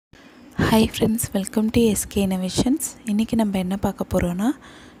Hi friends, welcome to SK Innovations. இன்னைக்கு நம்ம என்ன பார்க்க போறோம்னா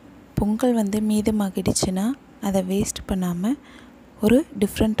பொங்கல் மீதமாகிடுச்சுனா அதை வேஸ்ட் பண்ணாம ஒரு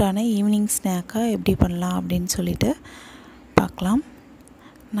டிஃபரண்டான ஈவினிங் ஸ்நாக்கா எப்படி பண்ணலாம் அப்படினு சொல்லிட்டு பார்க்கலாம்.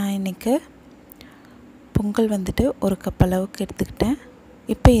 நான் இன்னைக்கு பொங்கல் ஒரு கப் அளவுக்கு எடுத்துக்கிட்டேன்.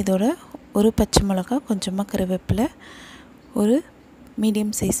 இப்போ இதோட ஒரு பச்சை மிளகாய், கொஞ்சமா கறிவேப்பிலை, ஒரு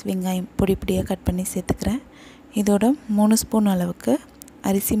மீடியம் சைஸ் வெங்காயம் பொடி பொடியா கட் பண்ணி சேர்த்துக்கிறேன். இதோட 3 ஸ்பூன் அளவுக்கு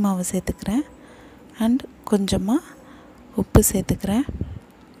அரிசி மாவு சேர்த்துக்கிறேன் அண்ட் கொஞ்சமா உப்பு சேர்த்துக்கிறேன்.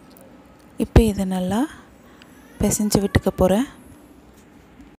 இப்போ இதை நல்லா பிசைஞ்சு விட்டுக்க போறேன்.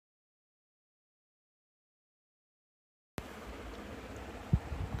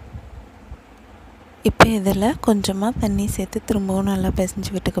 இப்போ இதில் கொஞ்சமா தண்ணி சேர்த்து திரும்பவும் நல்லா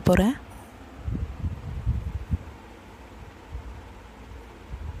பிசைஞ்சு விட்டுக்க போறேன்.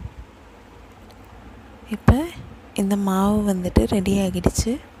 இப்போ இந்த மாவு ரெடி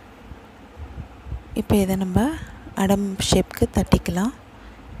ஆகிடுச்சு. இப்போ இதை நம்ம அடம் ஷேப்க்கு தட்டிக்கலாம்.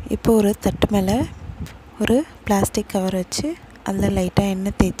 இப்போ ஒரு தட்டு மேலே ஒரு பிளாஸ்டிக் கவர் வச்சு அதில் லைட்டாக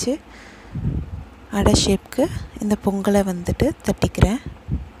எண்ணெய் தேய்ச்சி அடை ஷேப்க்கு இந்த பொங்கலை தட்டிக்கிறேன்.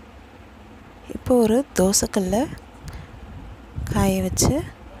 இப்போ ஒரு தோசைக்கல்லை காய வச்சு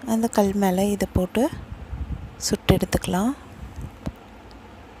அந்த கல் மேலே இதை போட்டு சுட்டு எடுத்துக்கலாம்.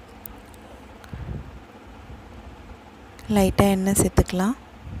 லைட்டாக எண்ணெய் சேர்த்துக்கலாம்.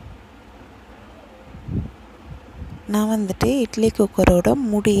 நான் இட்லி குக்கரோட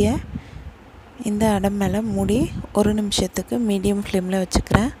மூடிய இந்த அடை மேலே மூடி ஒரு நிமிஷத்துக்கு மீடியம் ஃப்ளேமில்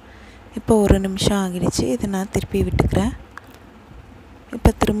வச்சுக்கிறேன். இப்போ ஒரு நிமிஷம் ஆகிடுச்சு. இதை நான் திருப்பி விட்டுக்கிறேன்.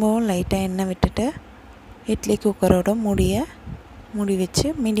 இப்போ திரும்பவும் லைட்டாக எண்ணெய் விட்டுட்டு இட்லி குக்கரோட மூடி வச்சு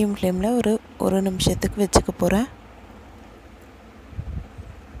மீடியம் ஃப்ளேமில் ஒரு நிமிஷத்துக்கு வச்சுக்க போகிறேன்.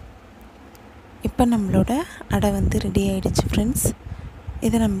 இப்போ நம்மளோட அடை ரெடி ஆகிடுச்சு ஃப்ரெண்ட்ஸ்.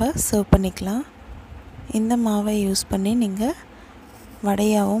 இதை நம்ம சர்வ் பண்ணிக்கலாம். இந்த மாவை யூஸ் பண்ணி நீங்கள்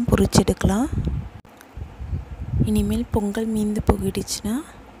வடையாகவும் பொரிச்செடுக்கலாம். இனிமேல் பொங்கல் மீந்து போயிடுச்சுன்னா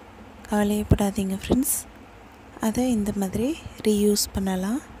கவலையப்படாதீங்க ஃப்ரெண்ட்ஸ். அதை இந்த மாதிரி ரீயூஸ்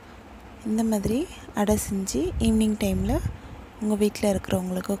பண்ணலாம். இந்த மாதிரி அடை செஞ்சு ஈவினிங் டைமில் உங்கள் வீட்டில்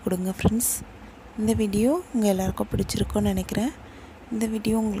இருக்கிறவங்களுக்கு கொடுங்க ஃப்ரெண்ட்ஸ். இந்த வீடியோ உங்கள் எல்லாருக்கும் பிடிச்சிருக்கும்னு நினைக்கிறேன். இந்த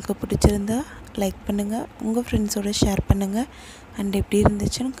வீடியோ உங்களுக்கு பிடிச்சிருந்தா லைக் பண்ணுங்கள், உங்கள் ஃப்ரெண்ட்ஸோடு ஷேர் பண்ணுங்கள் அண்ட் எப்படி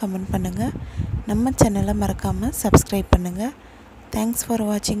இருந்துச்சுன்னு கமெண்ட் பண்ணுங்கள். நம்ம சேனலை மறக்காமல் சப்ஸ்கிரைப் பண்ணுங்கள். தேங்க்ஸ் ஃபார்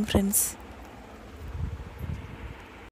வாட்சிங் ஃப்ரெண்ட்ஸ்.